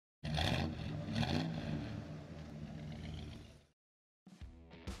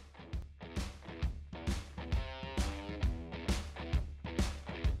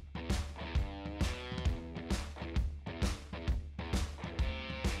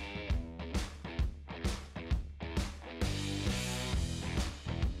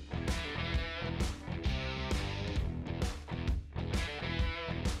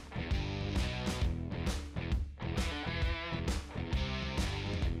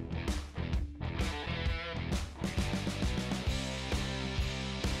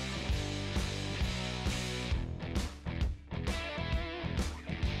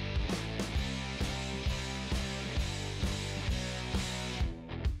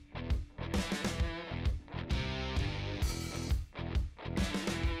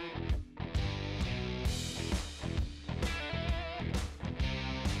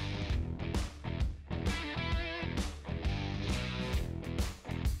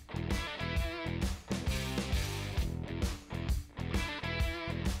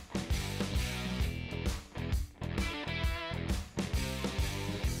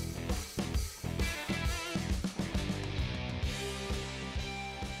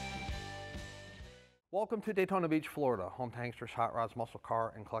Welcome to Daytona Beach, Florida, home to Hankster's Hot Rods, Muscle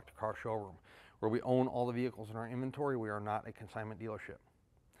Car, and Collector Car Showroom, where we own all the vehicles in our inventory. We are not a consignment dealership.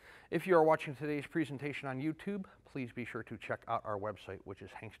 If you are watching today's presentation on YouTube, please be sure to check out our website, which is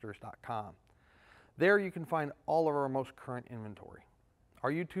hanksters.com. There you can find all of our most current inventory.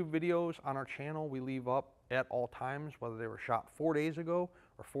 Our YouTube videos on our channel we leave up at all times, whether they were shot 4 days ago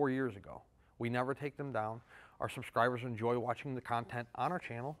or 4 years ago. We never take them down. Our subscribers enjoy watching the content on our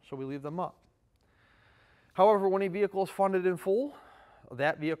channel, so we leave them up. However, when a vehicle is funded in full,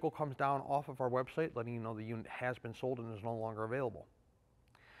 that vehicle comes down off of our website, letting you know the unit has been sold and is no longer available.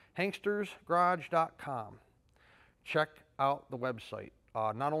 Hankstersgarage.com. Check out the website.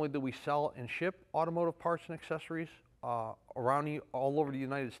 Not only do we sell and ship automotive parts and accessories all over the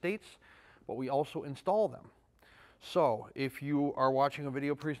United States, but we also install them. So if you are watching a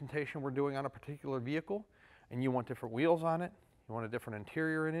video presentation we're doing on a particular vehicle and you want different wheels on it, you want a different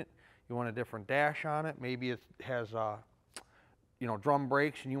interior in it, you want a different dash on it, maybe it has drum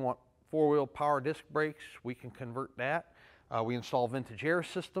brakes and you want four-wheel power disc brakes, we can convert that. We install vintage air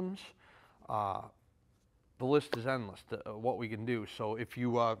systems. The list is endless to what we can do. So if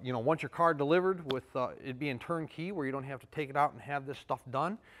you want your car delivered with it being turnkey, where you don't have to take it out and have this stuff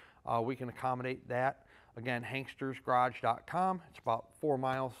done, we can accommodate that. Again, hankstersgarage.com. It's about 4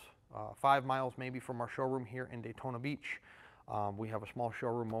 miles, 5 miles maybe from our showroom here in Daytona Beach. We have a small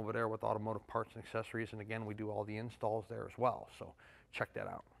showroom over there with automotive parts and accessories, and again, we do all the installs there as well, so check that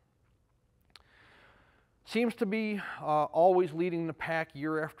out. Seems to be always leading the pack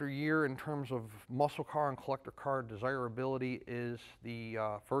year after year in terms of muscle car and collector car desirability is the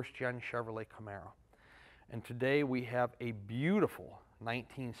first-gen Chevrolet Camaro. And today we have a beautiful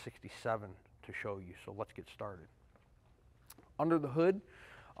 1967 to show you, so let's get started. Under the hood,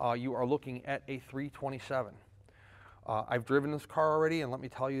 you are looking at a 327. I've driven this car already, and let me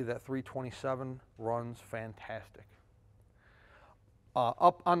tell you that 327 runs fantastic.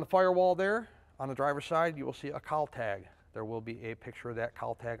 Up on the firewall there, on the driver's side, you will see a cowl tag. There will be a picture of that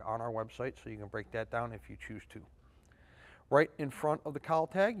cowl tag on our website, so you can break that down if you choose to. Right in front of the cowl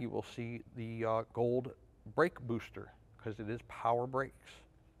tag, you will see the gold brake booster, because it is power brakes.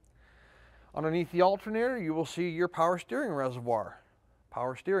 Underneath the alternator, you will see your power steering reservoir,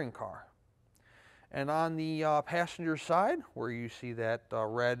 power steering car. And on the passenger side, where you see that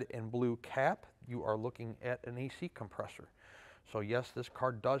red and blue cap, you are looking at an AC compressor. So yes, this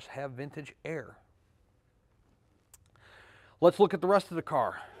car does have vintage air. Let's look at the rest of the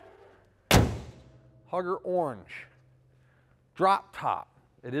car. Hugger orange. Drop top.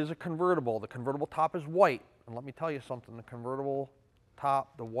 It is a convertible. The convertible top is white. And let me tell you something, the convertible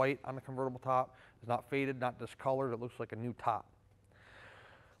top, the white on the convertible top is not faded, not discolored. It looks like a new top.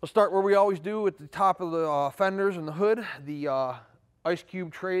 Let's start where we always do at the top of the fenders and the hood. The ice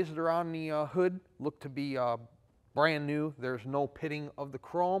cube trays that are on the hood look to be brand new. There's no pitting of the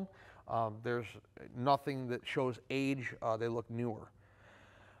chrome. There's nothing that shows age. They look newer.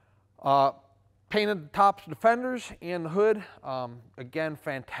 Painted the tops of the fenders and the hood. Again,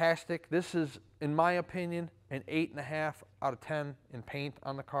 fantastic. This is, in my opinion, an 8.5 out of 10 in paint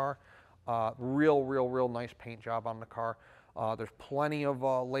on the car. Real nice paint job on the car. There's plenty of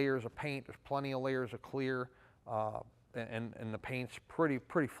layers of paint. There's plenty of layers of clear, and the paint's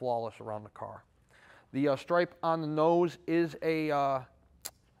pretty flawless around the car. The stripe on the nose is a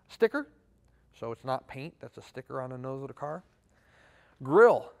sticker, so it's not paint. That's a sticker on the nose of the car.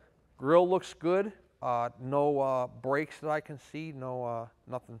 Grill looks good. No brakes that I can see. No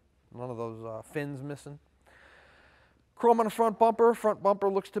nothing. None of those fins missing. Chrome on the front bumper. Front bumper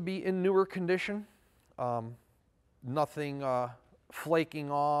looks to be in newer condition. Nothing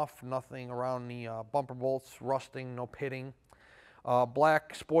flaking off, nothing around the bumper bolts rusting, no pitting.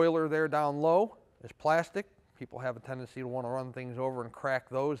 Black spoiler there down low is plastic. People have a tendency to want to run things over and crack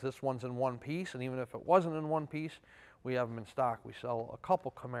those. This one's in one piece, and even if it wasn't in one piece, we have them in stock. We sell a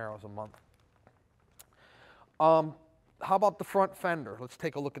couple Camaros a month. How about the front fender? Let's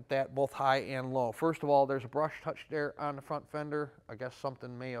take a look at that, both high and low. First of all, there's a brush touch there on the front fender. I guess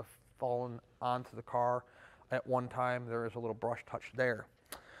something may have fallen onto the car at one time. There is a little brush touch there.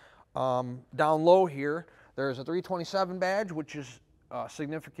 Down low here, there's a 327 badge, which is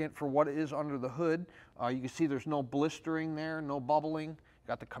significant for what is under the hood. You can see there's no blistering there, no bubbling.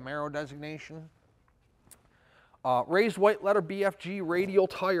 Got the Camaro designation. Raised white letter BFG radial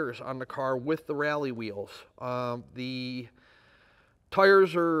tires on the car with the rally wheels. The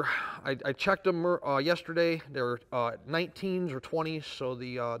tires are, I checked them yesterday. They're 19s or 20s, so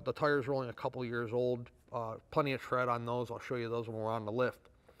the tires are only a couple years old. Plenty of tread on those. I'll show you those when we're on the lift.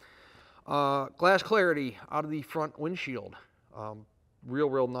 Glass clarity out of the front windshield.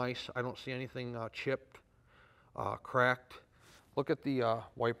 real nice. I don't see anything chipped, cracked. Look at the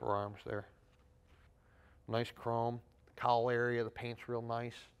wiper arms there. Nice chrome. The cowl area, the paint's real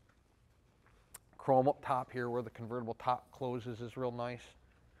nice. Chrome up top here where the convertible top closes is real nice.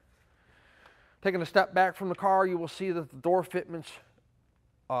 Taking a step back from the car, you will see that the door fitment's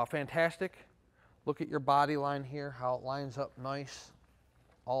fantastic. Look at your body line here, how it lines up nice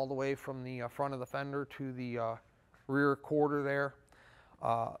all the way from the front of the fender to the rear quarter there.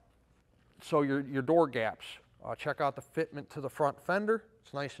 So your door gaps, check out the fitment to the front fender.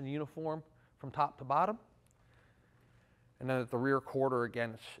 It's nice and uniform from top to bottom. And then at the rear quarter,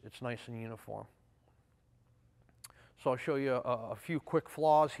 again, it's nice and uniform. So I'll show you a few quick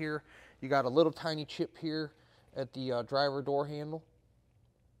flaws here. You got a little tiny chip here at the driver door handle.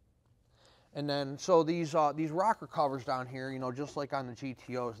 And then, so these rocker covers down here, you know, just like on the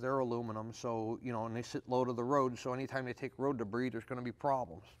GTOs, they're aluminum, so, you know, and they sit low to the road, so anytime they take road debris, there's going to be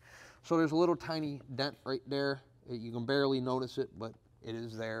problems. So there's a little tiny dent right there. You can barely notice it, but it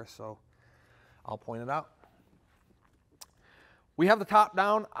is there, so I'll point it out. We have the top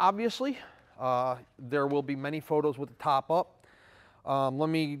down, obviously. There will be many photos with the top up. Let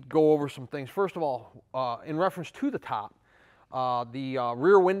me go over some things. First of all, in reference to the top, the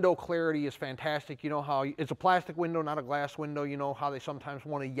rear window clarity is fantastic. You know how it's a plastic window, not a glass window. You know how they sometimes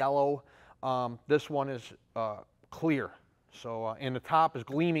want a yellow. This one is clear. So, and the top is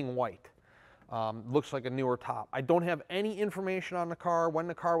gleaming white. Looks like a newer top. I don't have any information on the car, when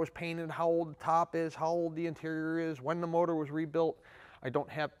the car was painted, how old the top is, how old the interior is, when the motor was rebuilt. I don't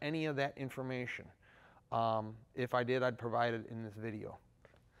have any of that information. If I did, I'd provide it in this video.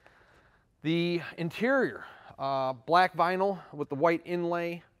 The interior, black vinyl with the white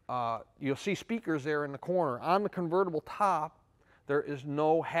inlay. You'll see speakers there in the corner. On the convertible top, there is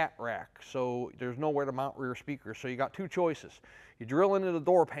no hat rack, so there's nowhere to mount rear speakers. So you got two choices. You drill into the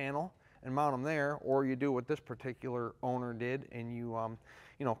door panel and mount them there, or you do what this particular owner did, and you,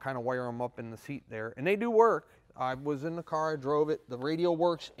 you know, kind of wire them up in the seat there. And they do work. I was in the car, I drove it. The radio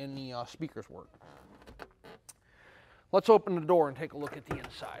works and the speakers work. Let's open the door and take a look at the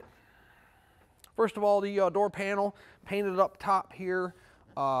inside. First of all, the door panel, painted up top here,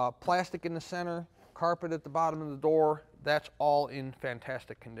 plastic in the center, carpet at the bottom of the door. That's all in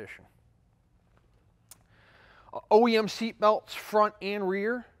fantastic condition. OEM seat belts, front and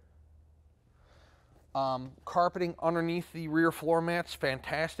rear. Carpeting underneath the rear floor mats,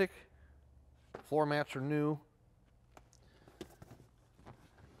 fantastic. Floor mats are new.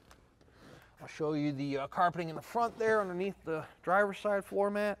 I'll show you the carpeting in the front there underneath the driver's side floor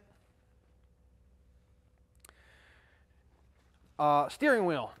mat. Steering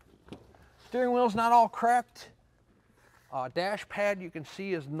wheel. Steering wheel's not all cracked. Dash pad you can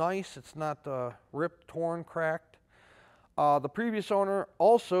see is nice. It's not ripped, torn, cracked. The previous owner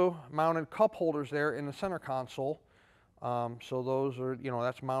also mounted cup holders there in the center console. So those are, you know,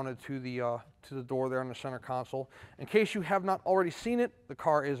 that's mounted to the door there on the center console. In case you have not already seen it, the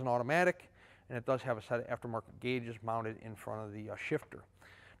car is an automatic, and it does have a set of aftermarket gauges mounted in front of the shifter.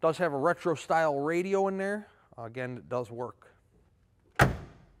 It does have a retro style radio in there. Again, it does work.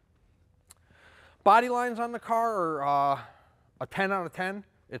 Body lines on the car are a 10 out of 10.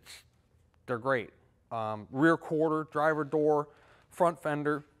 They're great. Rear quarter, driver door, front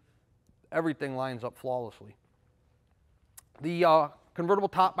fender, everything lines up flawlessly. The convertible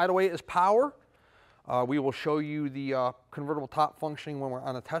top, by the way, is power. We will show you the convertible top functioning when we're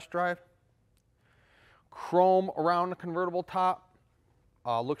on a test drive. Chrome around the convertible top.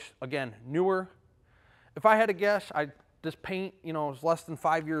 Looks, again, newer. If I had to guess, this paint, you know, is less than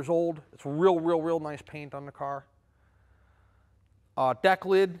 5 years old. It's real nice paint on the car. Deck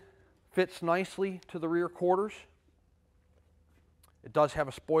lid fits nicely to the rear quarters. It does have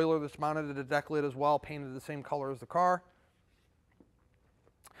a spoiler that's mounted to the deck lid as well, painted the same color as the car.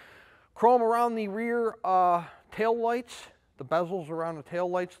 Chrome around the rear tail lights. The bezels around the tail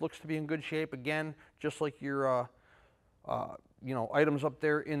lights looks to be in good shape. Again, just like your you know, items up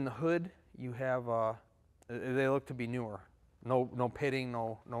there in the hood, you have they look to be newer. No pitting,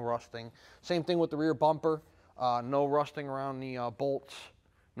 no rusting. Same thing with the rear bumper. No rusting around the bolts.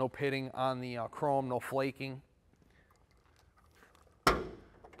 No pitting on the chrome. No flaking.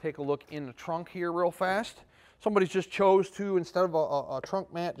 Take a look in the trunk here real fast. Somebody's just chose to, instead of a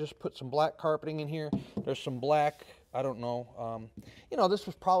trunk mat, just put some black carpeting in here. There's some black, I don't know. You know, this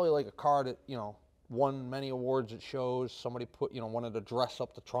was probably like a car that, you know, won many awards at shows. Somebody put, you know, wanted to dress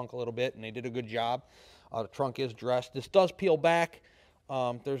up the trunk a little bit, and they did a good job. The trunk is dressed. This does peel back.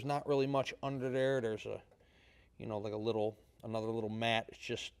 There's not really much under there. There's a, you know, like another little mat. It's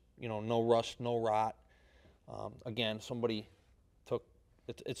just, you know, no rust, no rot. Again, somebody took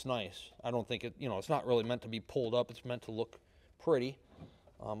It's nice. I don't think it, you know, it's not really meant to be pulled up. It's meant to look pretty.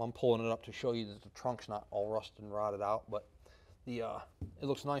 I'm pulling it up to show you that the trunk's not all rusted and rotted out, but it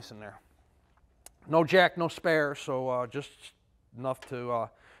looks nice in there. No jack, no spare, so just enough to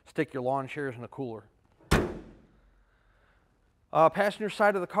stick your lawn chairs in the cooler. Passenger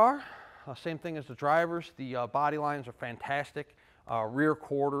side of the car, same thing as the driver's. The body lines are fantastic. Rear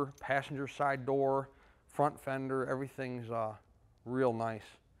quarter, passenger side door, front fender, everything's real nice.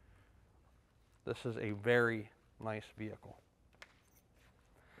 This is a very nice vehicle.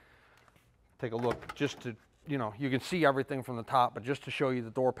 Take a look just to, you know, you can see everything from the top, but just to show you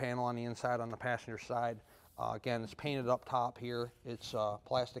the door panel on the inside on the passenger side. Again, it's painted up top here. It's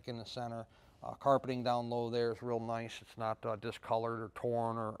plastic in the center. Carpeting down low there is real nice. It's not discolored or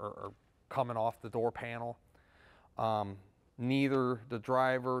torn or coming off the door panel. Neither the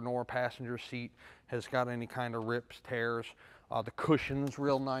driver nor passenger seat has got any kind of rips, tears. The cushion's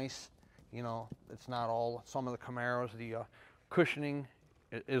real nice. You know, it's not all, some of the Camaros, the cushioning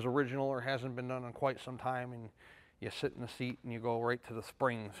is original or hasn't been done in quite some time, and you sit in the seat and you go right to the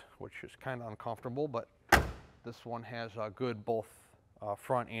springs, which is kind of uncomfortable, but this one has good both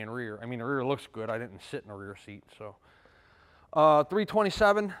front and rear. I mean, the rear looks good. I didn't sit in a rear seat, so.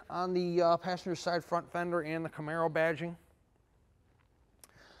 327 on the passenger side front fender and the Camaro badging.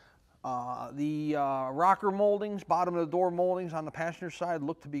 The rocker moldings, bottom of the door moldings on the passenger side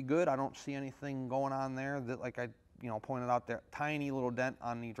look to be good. I don't see anything going on there that, like I pointed out, that tiny little dent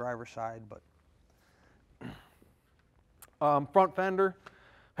on the driver's side, but front fender,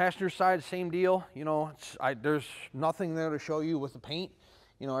 passenger side, same deal. You know, there's nothing there to show you with the paint.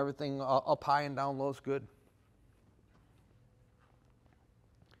 You know, everything up high and down low is good.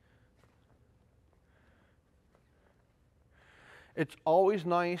 It's always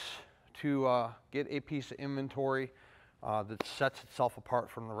nice to get a piece of inventory that sets itself apart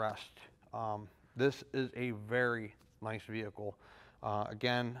from the rest. This is a very nice vehicle.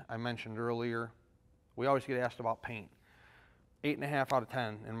 Again, I mentioned earlier, we always get asked about paint. 8.5 out of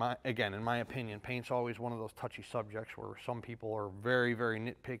 10, in my opinion. Paint's always one of those touchy subjects where some people are very, very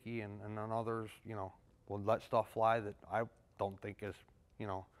nitpicky, and then others, you know, will let stuff fly that I don't think is, you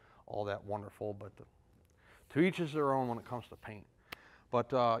know, all that wonderful. But to each is their own when it comes to paint. But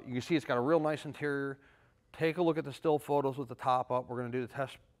you can see it's got a real nice interior. Take a look at the still photos with the top up. We're going to do the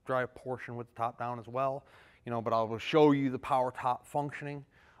test drive portion with the top down as well. You know, but I will show you the power top functioning.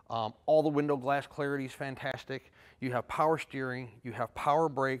 All the window glass clarity is fantastic. You have power steering, you have power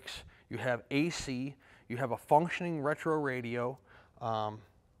brakes, you have AC, you have a functioning retro radio.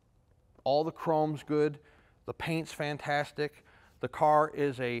 All the chrome's good. The paint's fantastic. The car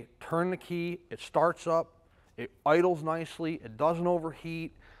is a turn the key, it starts up, it idles nicely, it doesn't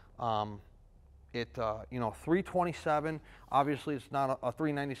overheat. You know, 327, obviously it's not a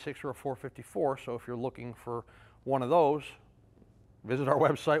 396 or a 454, so if you're looking for one of those, visit our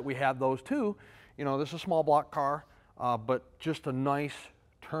website, we have those too. You know, this is a small block car, but just a nice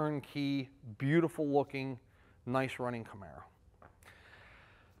turnkey, beautiful looking, nice running Camaro.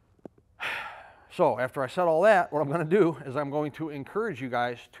 So after I said all that, what I'm going to do is I'm going to encourage you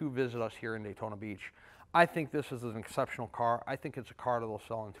guys to visit us here in Daytona Beach. I think this is an exceptional car. I think it's a car that will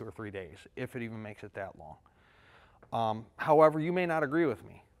sell in 2 or 3 days, if it even makes it that long. However, you may not agree with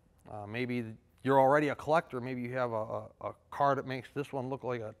me. Maybe you're already a collector. Maybe you have a car that makes this one look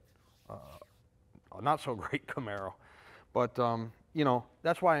like a not so great Camaro. But, you know,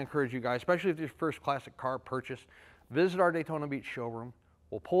 that's why I encourage you guys, especially if it's your first classic car purchase, visit our Daytona Beach showroom.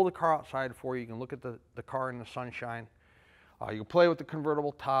 We'll pull the car outside for you. You can look at the car in the sunshine. You can play with the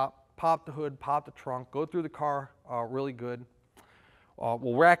convertible top, pop the hood, pop the trunk, go through the car really good.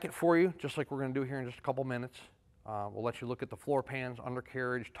 We'll rack it for you, just like we're going to do here in just a couple minutes. We'll let you look at the floor pans,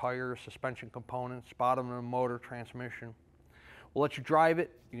 undercarriage, tires, suspension components, bottom of the motor, transmission. We'll let you drive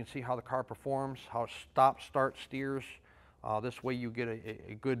it. You can see how the car performs, how it stops, starts, steers. This way you get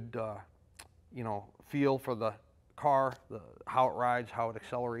a good you know, feel for the car, how it rides, how it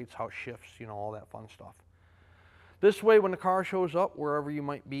accelerates, how it shifts, you know, all that fun stuff. This way, when the car shows up, wherever you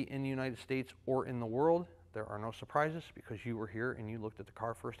might be in the United States or in the world, there are no surprises because you were here and you looked at the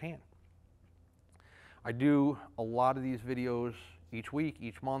car firsthand. I do a lot of these videos each week,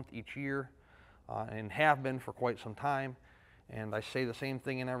 each month, each year, and have been for quite some time. And I say the same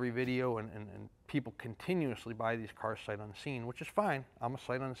thing in every video, and people continuously buy these cars sight unseen, which is fine. I'm a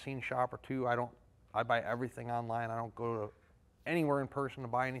sight unseen shopper too. I buy everything online. I don't go to anywhere in person to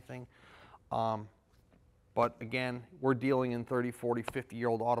buy anything. But again, we're dealing in 30, 40,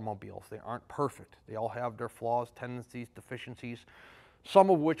 50-year-old automobiles. They aren't perfect. They all have their flaws, tendencies, deficiencies, some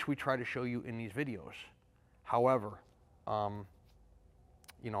of which we try to show you in these videos. However,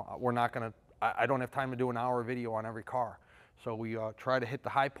 you know, we're not gonna, I don't have time to do an hour video on every car. So we try to hit the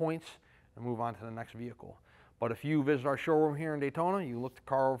high points and move on to the next vehicle. But if you visit our showroom here in Daytona, you look the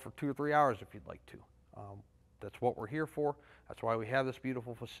car over for 2 or 3 hours if you'd like to. That's what we're here for. That's why we have this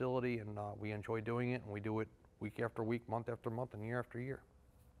beautiful facility, and we enjoy doing it, and we do it week after week, month after month, and year after year.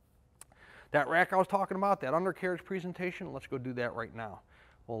 That rack I was talking about, that undercarriage presentation, let's go do that right now.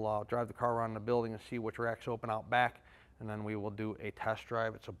 We'll drive the car around the building and see which racks open out back, and then we will do a test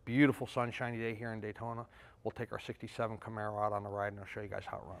drive. It's a beautiful sunshiny day here in Daytona. We'll take our 67 Camaro out on the ride, and I'll show you guys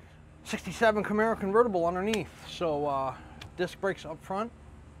how it runs. 67 Camaro convertible underneath. So disc brakes up front.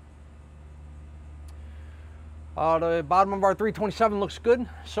 The bottom of our 327 looks good.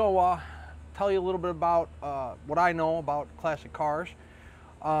 So tell you a little bit about what I know about classic cars.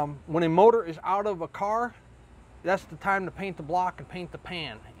 When a motor is out of a car, that's the time to paint the block and paint the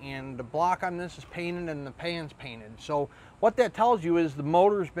pan. And the block on this is painted and the pan's painted. So what that tells you is the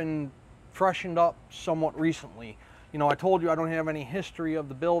motor's been freshened up somewhat recently. You know, I told you I don't have any history of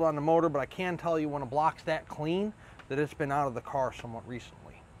the build on the motor, but I can tell you when a block's that clean, that it's been out of the car somewhat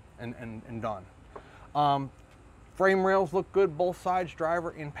recently and done. Frame rails look good, both sides,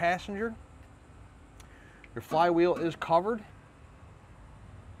 driver and passenger. Your flywheel is covered.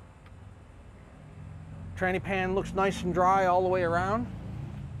 Tranny pan looks nice and dry all the way around.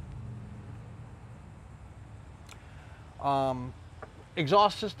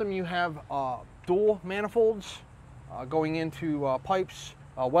 Exhaust system, you have dual manifolds going into pipes.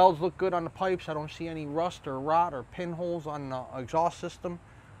 Welds look good on the pipes. I don't see any rust or rot or pinholes on the exhaust system.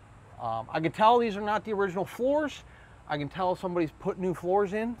 I can tell these are not the original floors. I can tell somebody's put new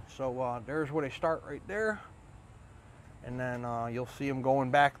floors in. So there's where they start right there. And then you'll see them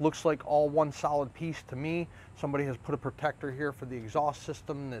going back. Looks like all one solid piece to me. Somebody has put a protector here for the exhaust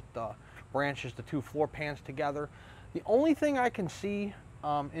system that branches the two floor pans together. The only thing I can see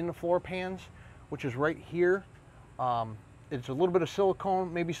in the floor pans, which is right here, it's a little bit of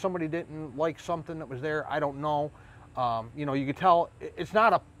silicone. Maybe somebody didn't like something that was there. I don't know. You know, you can tell it's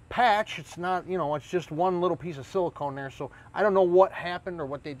not a patch. It's not, you know, it's just one little piece of silicone there. So I don't know what happened or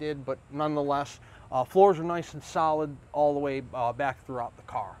what they did, but nonetheless, floors are nice and solid all the way back throughout the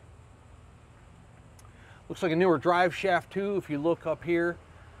car. Looks like a newer drive shaft too. If you look up here,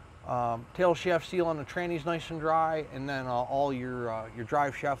 tail shaft seal on the tranny's nice and dry, and then all your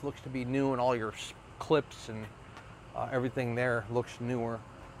drive shaft looks to be new, and all your clips and everything there looks newer.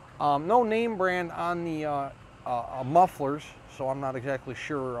 No name brand on the mufflers, so I'm not exactly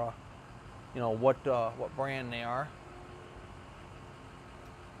sure, you know, what brand they are.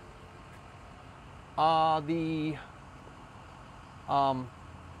 The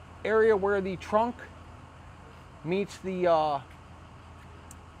area where the trunk meets the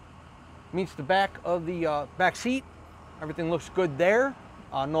back of the back seat, everything looks good there.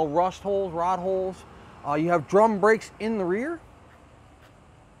 No rust holes, rod holes. You have drum brakes in the rear.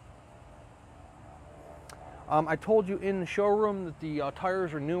 I told you in the showroom that the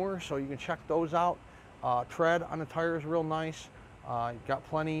tires are newer, so you can check those out. Tread on the tires real nice. You've got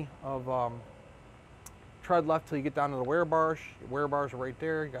plenty of tread left till you get down to the wear bars. Your wear bars are right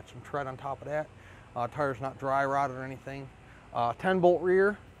there. You got some tread on top of that. Tires not dry rotted or anything. 10-bolt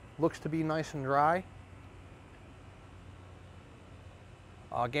rear looks to be nice and dry.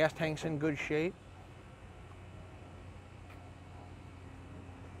 Gas tank's in good shape.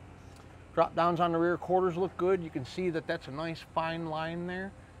 Drop downs on the rear quarters look good. You can see that that's a nice fine line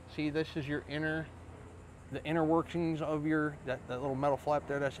there. See, this is your the inner workings of your, that little metal flap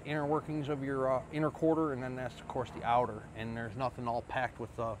there, that's the inner workings of your inner quarter, and then that's of course the outer. And there's nothing all packed with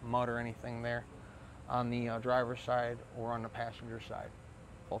mud or anything there on the driver's side or on the passenger side.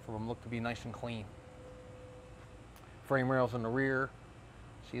 Both of them look to be nice and clean. Frame rails in the rear,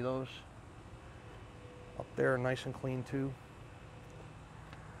 see those? Up there, nice and clean too.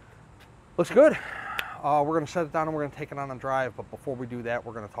 Looks good. We're going to set it down and we're going to take it on a drive, but before we do that,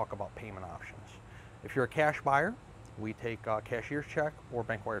 we're going to talk about payment options. If you're a cash buyer, we take cashier's check or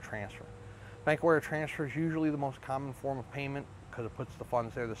bank wire transfer. Bank wire transfer is usually the most common form of payment because it puts the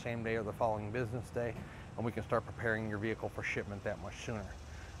funds there the same day or the following business day, and we can start preparing your vehicle for shipment that much sooner.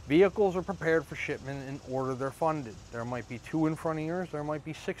 Vehicles are prepared for shipment in order they're funded. There might be 2 in front of yours, there might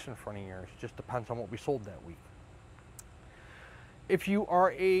be 6 in front of yours. It just depends on what we sold that week. If you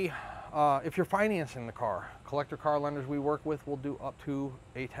are if you're financing the car, collector car lenders we work with will do up to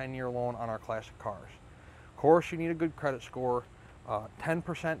a 10-year loan on our classic cars. Of course, you need a good credit score,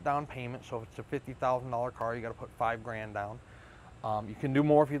 10% down payment. So if it's a $50,000 car, you got to put $5 grand down. You can do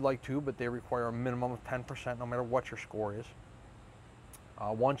more if you'd like to, but they require a minimum of 10% no matter what your score is.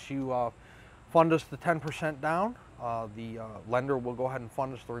 Once you fund us the 10% down, the lender will go ahead and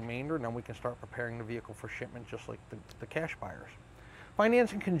fund us the remainder, and then we can start preparing the vehicle for shipment just like the cash buyers.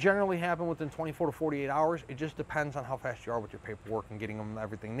 Financing can generally happen within 24 to 48 hours. It just depends on how fast you are with your paperwork and getting them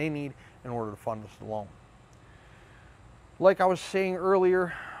everything they need in order to fund us the loan. Like I was saying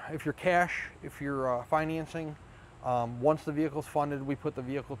earlier, if you're cash, if you're financing, once the vehicle's funded, we put the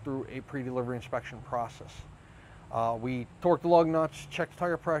vehicle through a pre-delivery inspection process. We torque the lug nuts, check the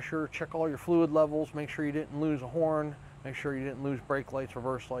tire pressure, check all your fluid levels, make sure you didn't lose a horn, make sure you didn't lose brake lights,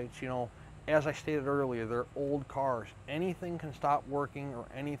 reverse lights. You know, as I stated earlier, they're old cars. Anything can stop working or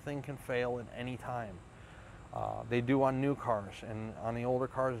anything can fail at any time. They do on new cars, and on the older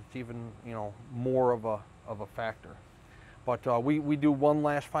cars, it's even, you know, more of a factor. But we do one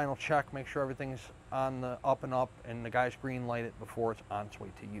last final check, make sure everything's on the up and up, and the guys green light it before it's on its way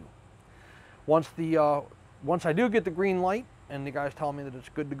to you. Once I do get the green light and the guys tell me that it's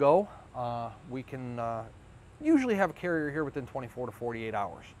good to go, we can usually have a carrier here within 24 to 48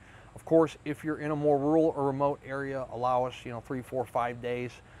 hours. Of course, if you're in a more rural or remote area, allow us, you know, 3, 4, 5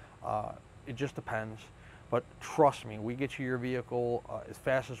 days. It just depends. But trust me, we get you your vehicle as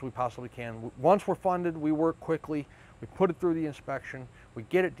fast as we possibly can. Once we're funded, we work quickly. We put it through the inspection, we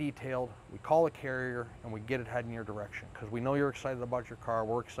get it detailed, we call a carrier, and we get it heading your direction. Because we know you're excited about your car,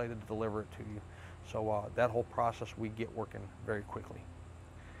 we're excited to deliver it to you. So that whole process we get working very quickly.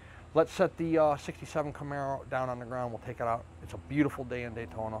 Let's set the 67 Camaro down on the ground. We'll take it out. It's a beautiful day in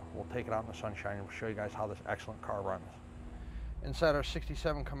Daytona. We'll take it out in the sunshine and we'll show you guys how this excellent car runs. Inside our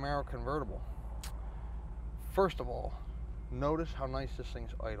 67 Camaro convertible. First of all, notice how nice this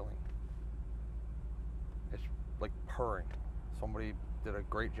thing's idling. It's like purring. Somebody did a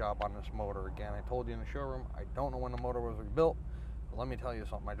great job on this motor. Again, I told you in the showroom, I don't know when the motor was rebuilt, but let me tell you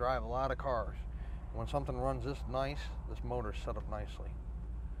something. I drive a lot of cars. When something runs this nice, this motor's set up nicely.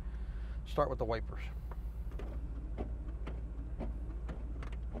 Start with the wipers.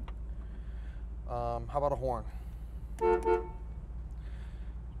 How about a horn?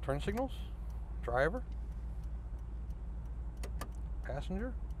 Turn signals, driver,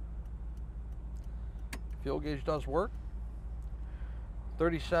 passenger. Fuel gauge does work.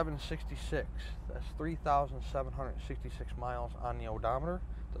 3766. That's 3,766 miles on the odometer.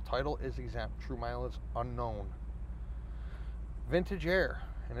 The title is exempt. True mileage unknown. Vintage air,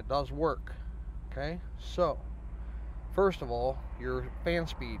 and it does work. Okay, so first of all, your fan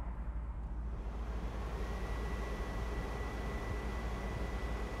speed.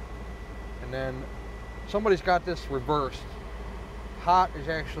 And then somebody's got this reversed. Hot is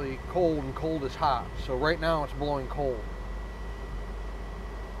actually cold and cold is hot. So right now it's blowing cold.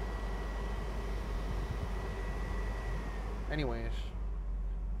 Anyways,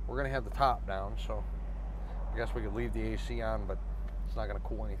 we're gonna have the top down, so I guess we could leave the AC on, but it's not gonna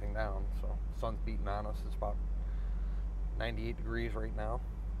cool anything down. So the sun's beating on us. It's about 98 degrees right now.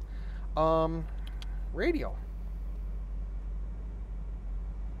 Radio.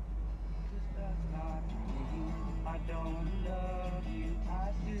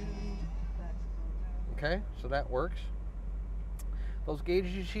 Okay, so that works. Those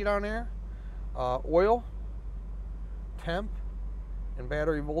gauges you see down there, oil, temp, and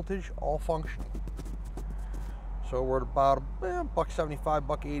battery voltage all functioning. So we're at about $1.75,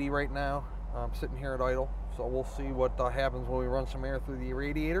 $1.80 right now. I'm sitting here at idle, so we'll see what happens when we run some air through the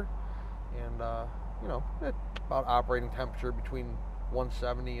radiator. And you know, it's about operating temperature between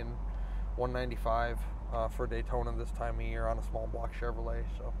 170 and 195 for Daytona this time of year on a small block Chevrolet.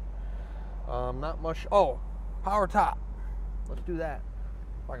 So not much. Oh, power top. Let's do that.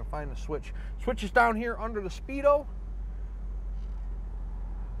 If I can find the switch. Switch is down here under the speedo.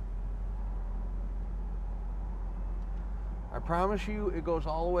 I promise you it goes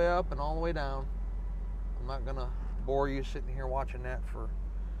all the way up and all the way down. I'm not gonna bore you sitting here watching that for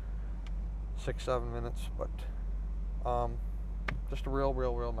 6-7 minutes, but just a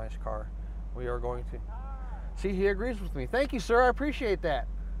real nice car. We are going to see, he agrees with me. Thank you, sir. I appreciate that.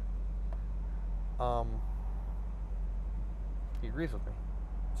 He agrees with me.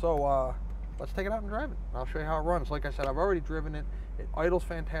 So let's take it out and drive it. I'll show you how it runs. Like I said, I've already driven it. It idles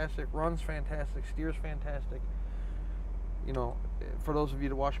fantastic, runs fantastic, steers fantastic. You know, for those of you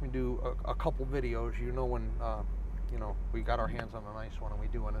that watch me do a couple videos, you know when you know, we got our hands on a nice one, and we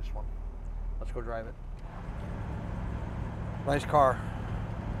do on this one. Let's go drive it. Nice car.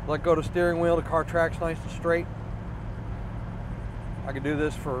 Let go of the steering wheel, the car tracks nice and straight. I could do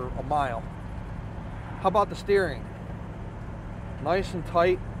this for a mile. How about the steering? Nice and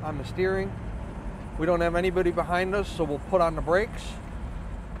tight on the steering. We don't have anybody behind us, so we'll put on the brakes.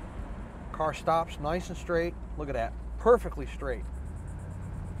 Car stops nice and straight. Look at that. Perfectly straight.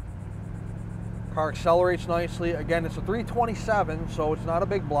 Car accelerates nicely. Again, it's a 327, so it's not a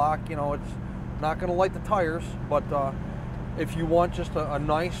big block. You know, it's not going to light the tires, but if you want just a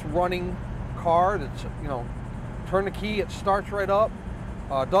nice running car that's, you know, turn the key, it starts right up,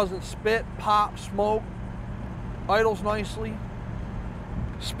 doesn't spit, pop, smoke, idles nicely,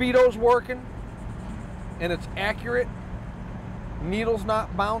 speedo's working, and it's accurate, needle's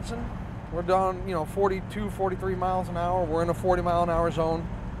not bouncing. We're down, you know, 42, 43 miles an hour. We're in a 40 mile an hour zone.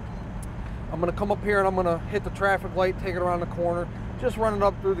 I'm gonna come up here and I'm gonna hit the traffic light, take it around the corner, just run it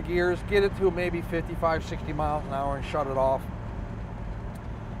up through the gears, get it to maybe 55, 60 miles an hour and shut it off.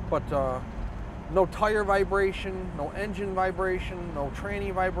 But no tire vibration, no engine vibration, no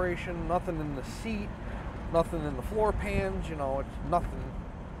tranny vibration, nothing in the seat, nothing in the floor pans, you know, it's nothing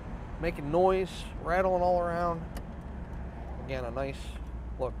making noise, rattling all around. Again, a nice,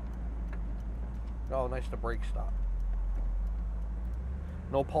 look, oh, nice the brake stop.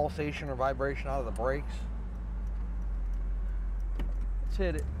 No pulsation or vibration out of the brakes. Let's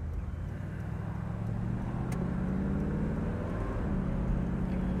hit it.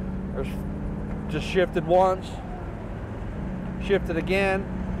 There's just shifted once, shifted again.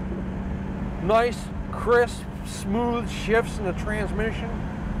 Nice, crisp, smooth shifts in the transmission.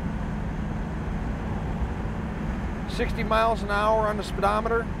 60 miles an hour on the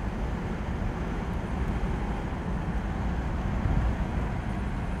speedometer.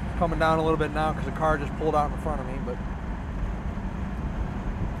 Coming down a little bit now because the car just pulled out in front of me, but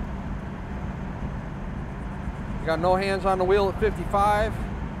got no hands on the wheel at 55.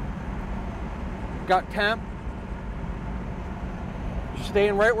 Got temp. Just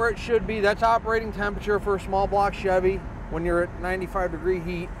staying right where it should be. That's operating temperature for a small block Chevy when you're at 95-degree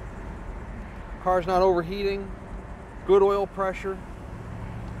heat. Car's not overheating. Good oil pressure.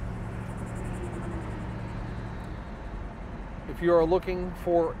 If you are looking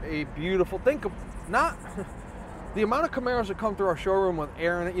for a beautiful, think of not the amount of Camaros that come through our showroom with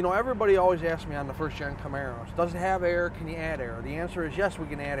air in it. You know, everybody always asks me on the first gen Camaros, does it have air? Can you add air? The answer is yes, we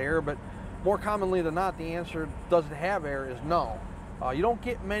can add air, but more commonly than not, the answer, does it have air, is no. You don't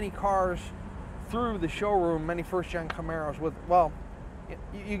get many cars through the showroom, many first gen Camaros with, well,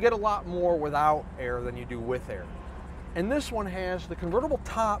 you get a lot more without air than you do with air. And this one has the convertible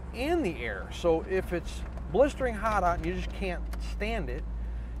top and the air. So if it's blistering hot out and you just can't stand it,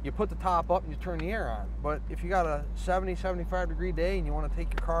 you put the top up and you turn the air on. But if you got a 70, 75-degree day and you want to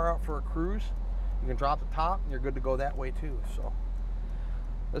take your car out for a cruise, you can drop the top and you're good to go that way too. So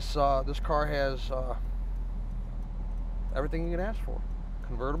this car has everything you can ask for.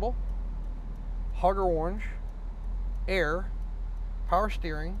 Convertible, hugger orange, air, power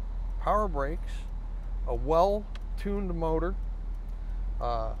steering, power brakes, a well-tuned motor,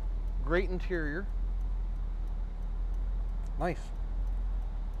 great interior. Nice.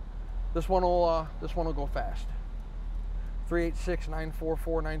 This one will go fast.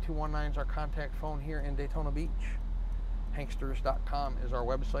 386-944-9219 is our contact phone here in Daytona Beach. Hanksters.com is our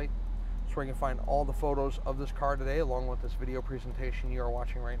website. It's where you can find all the photos of this car today, along with this video presentation you are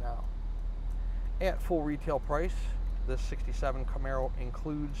watching right now. At full retail price, this 67 Camaro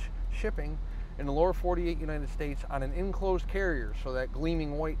includes shipping in the lower 48 United States on an enclosed carrier, so that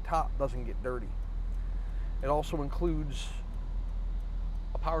gleaming white top doesn't get dirty. It also includes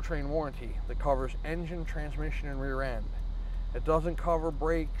a powertrain warranty that covers engine, transmission, and rear end. It doesn't cover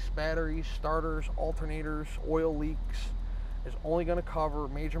brakes, batteries, starters, alternators, oil leaks. It's only going to cover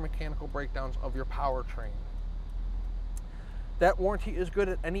major mechanical breakdowns of your powertrain. That warranty is good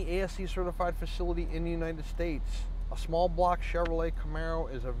at any ASE certified facility in the United States. A small block Chevrolet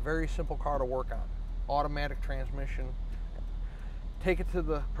Camaro is a very simple car to work on. Automatic transmission. Take it to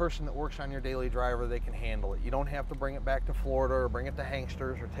the person that works on your daily driver, they can handle it. You don't have to bring it back to Florida or bring it to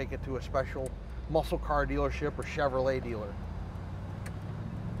Hanksters or take it to a special muscle car dealership or Chevrolet dealer.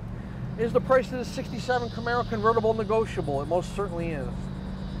 Is the price of the 67 Camaro convertible negotiable? It most certainly is.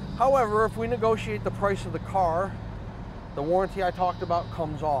 However, if we negotiate the price of the car, the warranty I talked about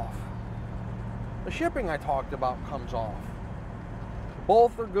comes off. The shipping I talked about comes off.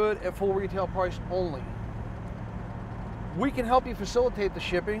 Both are good at full retail price only. We can help you facilitate the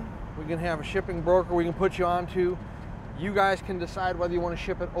shipping. We can have a shipping broker we can put you onto. You guys can decide whether you want to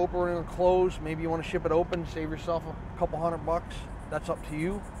ship it open or closed. Maybe you want to ship it open, save yourself a couple $100. That's up to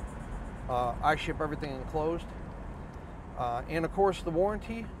you. I ship everything enclosed. And of course the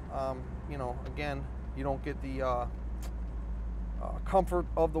warranty, you know, again, you don't get the comfort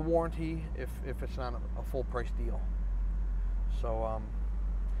of the warranty if it's not a full price deal. So,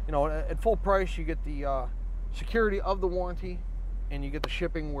 you know, at full price you get the security of the warranty, and you get the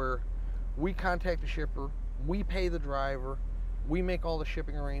shipping where we contact the shipper, we pay the driver, We make all the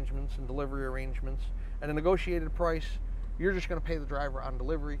shipping arrangements and delivery arrangements. At a negotiated price, you're just going to pay the driver on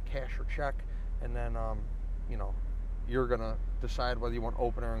delivery, cash or check, and then you know, you're going to decide whether you want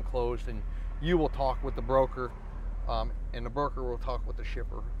open or enclosed, and you will talk with the broker, and the broker will talk with the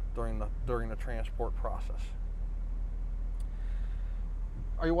shipper during the transport process.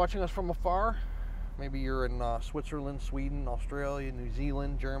 Are you watching us from afar? Maybe you're in Switzerland, Sweden, Australia, New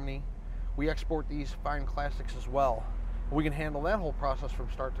Zealand, Germany. We export these fine classics as well. We can handle that whole process from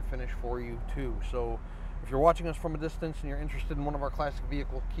start to finish for you too. So if you're watching us from a distance and you're interested in one of our classic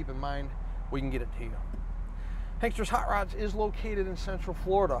vehicles, keep in mind we can get it to you. Hankster's Hot Rods is located in Central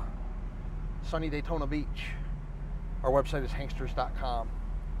Florida, sunny Daytona Beach. Our website is hanksters.com.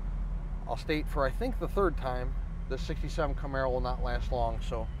 I'll state for I think the third time, the '67 Camaro will not last long,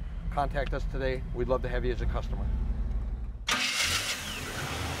 so contact us today. We'd love to have you as a customer.